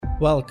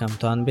Welcome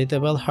to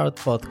Unbeatable Heart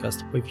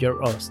Podcast with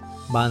your host,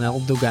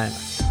 Banel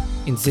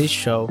Dugaima. In this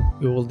show,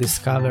 you will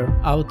discover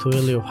how to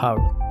heal your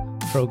heart,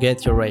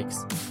 forget your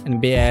ex,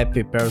 and be a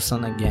happy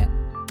person again.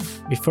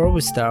 Before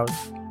we start,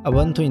 I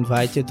want to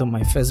invite you to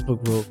my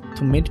Facebook group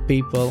to meet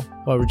people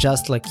who are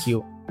just like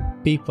you,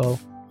 people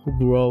who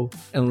grow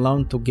and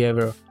learn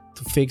together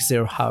to fix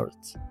their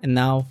hearts. And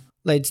now,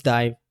 let's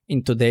dive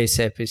into today's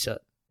episode.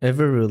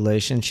 Every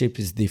relationship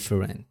is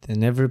different,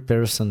 and every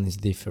person is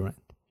different.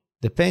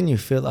 The pain you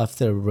feel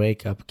after a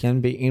breakup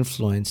can be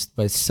influenced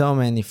by so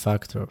many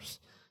factors.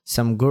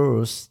 Some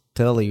gurus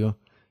tell you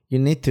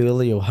need to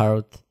heal your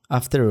heart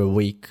after a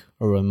week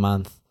or a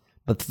month,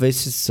 but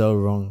this is so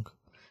wrong.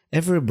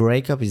 Every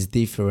breakup is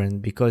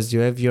different because you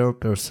have your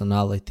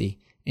personality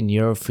and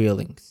your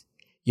feelings.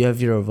 You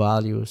have your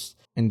values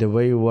and the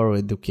way you were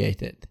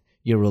educated.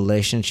 Your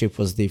relationship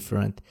was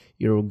different,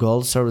 your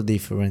goals are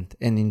different,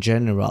 and in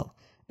general,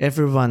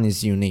 everyone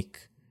is unique,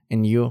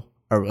 and you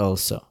are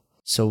also.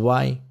 So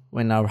why,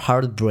 when our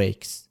heart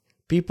breaks,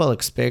 people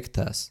expect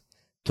us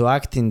to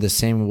act in the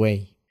same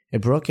way? A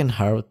broken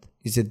heart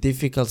is a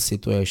difficult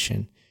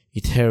situation.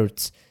 It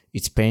hurts,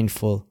 it's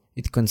painful,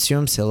 it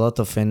consumes a lot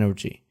of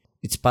energy.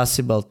 It's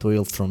possible to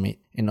heal from it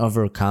and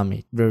overcome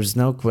it. There is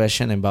no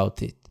question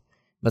about it.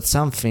 But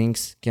some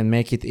things can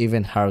make it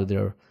even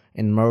harder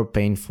and more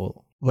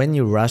painful. When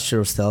you rush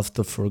yourself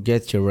to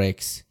forget your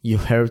ex, you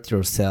hurt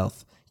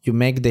yourself. You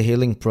make the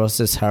healing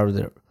process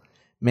harder.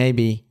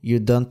 Maybe you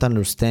don't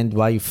understand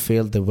why you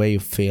feel the way you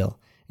feel,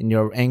 and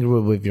you're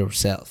angry with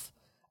yourself.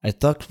 I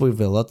talked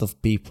with a lot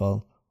of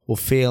people who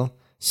feel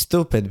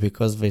stupid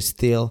because they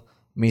still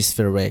miss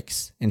their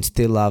ex and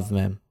still love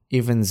them,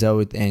 even though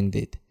it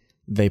ended.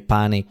 They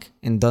panic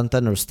and don't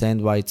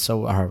understand why it's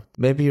so hard.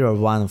 Maybe you're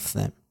one of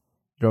them.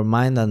 Your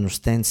mind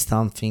understands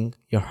something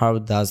your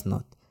heart does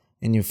not,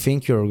 and you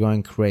think you're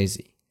going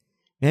crazy.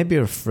 Maybe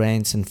your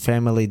friends and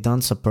family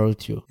don't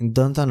support you and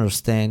don't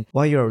understand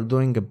why you're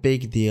doing a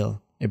big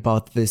deal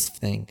about this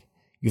thing.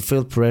 You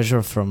feel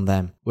pressure from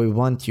them. We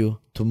want you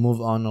to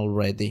move on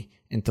already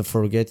and to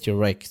forget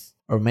your ex.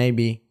 Or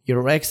maybe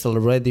your ex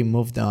already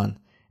moved on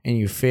and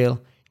you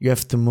feel you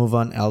have to move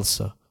on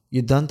also.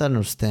 You don't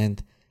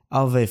understand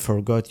how they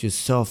forgot you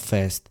so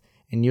fast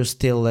and you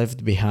still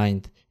left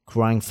behind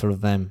crying for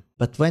them.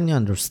 But when you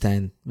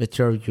understand that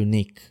you're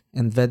unique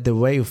and that the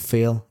way you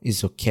feel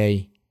is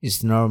okay,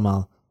 is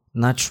normal,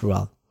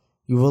 natural,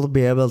 you will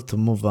be able to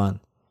move on.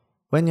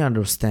 When you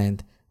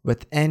understand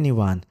that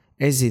anyone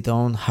has its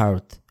own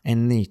heart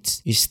and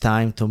needs it's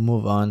time to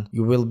move on,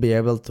 you will be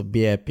able to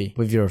be happy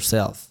with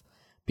yourself.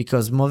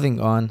 Because moving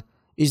on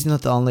is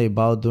not only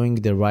about doing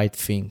the right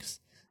things.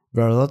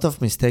 There are a lot of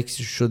mistakes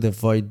you should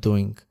avoid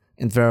doing,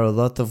 and there are a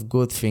lot of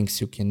good things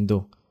you can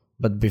do.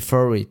 But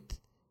before it,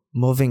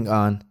 moving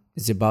on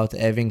is about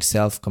having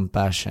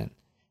self-compassion,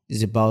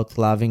 is about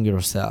loving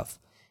yourself,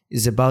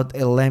 is about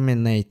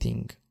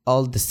eliminating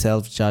all the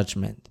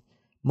self-judgment.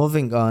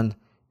 Moving on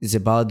is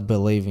about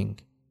believing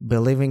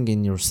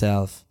in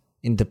yourself,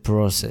 in the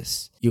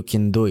process. You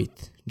can do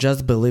it.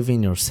 Just believe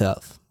in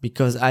yourself,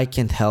 because I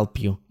can't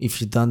help you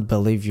if you don't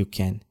believe you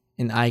can,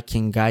 and I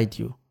can guide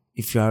you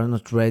if you are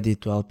not ready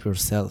to help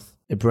yourself.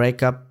 A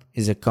breakup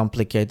is a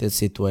complicated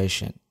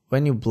situation.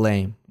 When you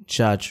blame,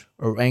 judge,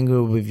 or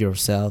angry with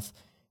yourself,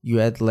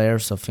 you add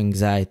layers of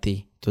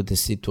anxiety to the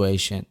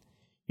situation.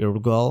 Your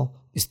goal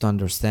is to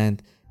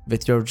understand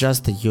that you're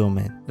just a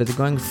human, that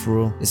going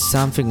through is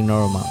something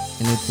normal,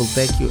 and it will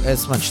take you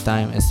as much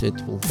time as it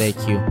will take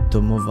you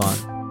to move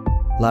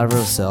on. Love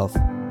yourself,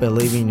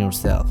 believe in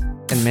yourself,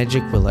 and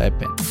magic will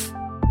happen.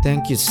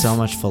 Thank you so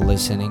much for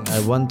listening. I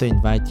want to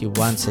invite you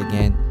once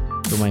again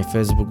to my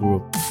Facebook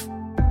group.